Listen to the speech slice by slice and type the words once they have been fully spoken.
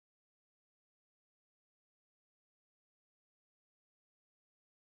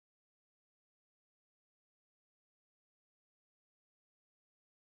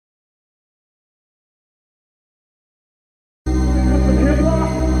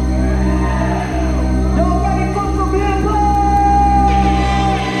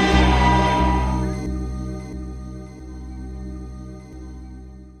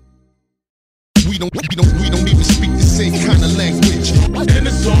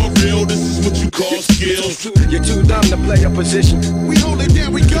skills. You're too dumb to play a position. We hold it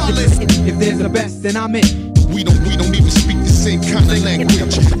down regardless. If there's the best, then I'm in. We don't even speak the same kind of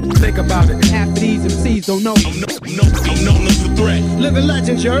language. Think about it. Half of these MCs don't know. I'm known as a threat. Living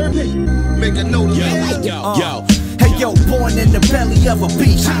legends, you heard me? Make a note of it. Yo. Hey yo, born in the belly of a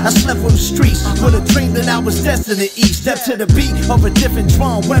beast. I slept on the streets with a dream that I was destined to eat. Step to the beat of a different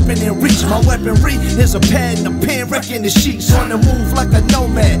drum, weapon in reach. My weaponry is a pad and a pen, wrecking the sheets. On the move like a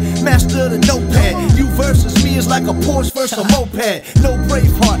nomad, master of the notepad. You versus me is like a Porsche versus a moped. No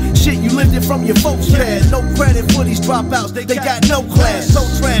Braveheart, shit you lived it from your folks' pad. No credit for these dropouts, they got no class. So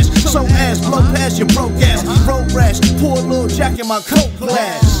trash, so ass, blow past your broke ass. Road rash, pour a little jack in my coke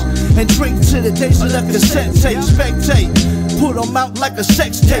glass. And drink to the days of the cassette tape. Spectate, put them out like a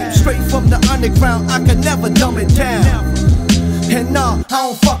sex tape. Straight from the underground, I could never dumb it down. And nah, I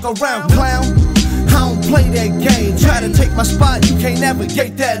don't fuck around, clown. I don't play that game. Try to take my spot, you can't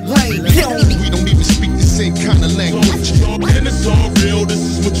navigate that lane. We don't even speak the same kind of language. And it's all real, this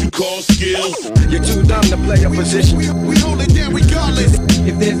is what you call skills. You're too dumb to play a position. We hold it down regardless.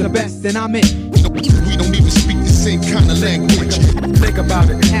 If there's the best, then I'm in. We don't even speak the same kind of language. Think about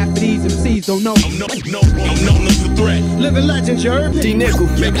it. Half of these MCs don't know. I'm known as a threat. Living legends, you heard me? D.Nicol.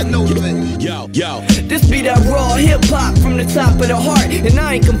 Make a note of it. Yo. This be that raw hip-hop from the top of the heart. And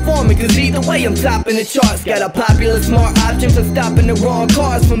I ain't conforming, cause either way I'm topping the charts. Got a popular smart option for stopping the wrong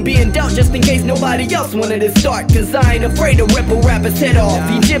cars from being dealt, just in case nobody else wanted to start. Cause I ain't afraid to rip a rapper's head off.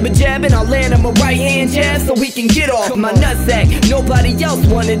 He jibber-jabbing, I'll land him a right-hand jab so he can get off my nutsack. Nobody else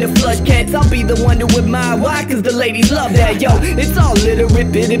wanted to flush cats, I'll be the one to admire why, cause the ladies love that. Yo, it's all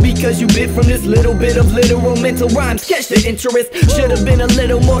literate, bitter because you bit from this little bit of literal mental rhymes. Catch the interest, should've been a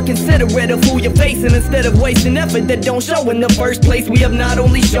little more considerate of who you're facing, instead of wasting effort that don't show in the first place. We have not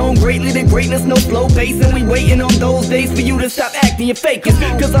only shown greatly the greatness, no slow pacing. We waiting on those days for you to stop acting your fakest,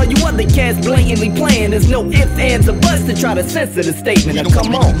 cause all you other cats blatantly playing. There's no ifs, ands, or buts to try to censor the statement. Now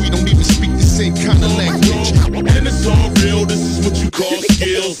come on. We don't even speak the same kind of language. And it's all real, this is what you call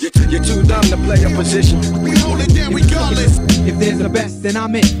skills. You're too dumb to play a position. We hold it down regardless. If there's the best, then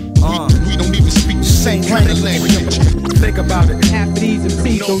I'm in. We don't even speak the same kind of language. Think about it. Half of these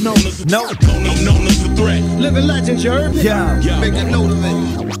MCs don't know. I'm known as a threat. Living legends, you heard me? Make a note of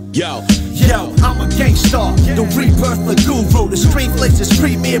it. Yo, I'm a gangstar, the rebirth of guru. The street plays this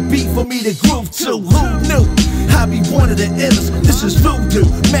premier beat for me to groove to. Who knew? I be one of the illest. This is voodoo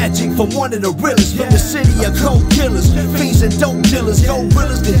magic from one of the realest. From the city of cold killers, fiends and dope dealers,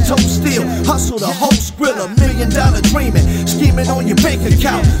 gorillas that toe steel. Hustle the whole skrilla, $1 million dreaming, scheming on your bank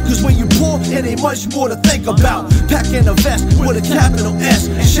account. Cause when you poor, it ain't much more to think about. Packing a vest with a capital S.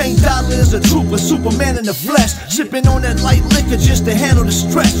 Shane Dollar is a trooper, Superman in the flesh. Sipping on that light liquor just to handle the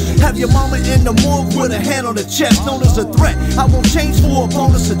stress. Have your mama in the morgue with a hand on the chest, known as a threat. I won't change for a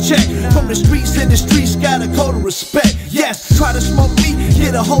bonus or check. From the streets in the streets, got a code of respect. Yes, try to smoke me,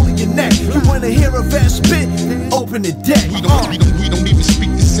 get a hold of your neck. You wanna hear a vet spit? Open the deck. We don't even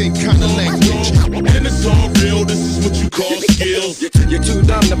speak the same kind of language. And it's all real, this is what you call skills. You're too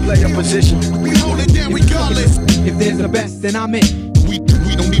dumb to play a position. We hold it down regardless. If there's the best, then I'm in. We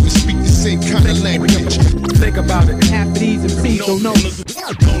don't even speak the same kind of language. Think about it. Half of these MCs don't know.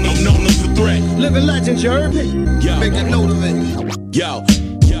 I'm known as a threat. Living legends, you heard me? Make a note of it. Yo.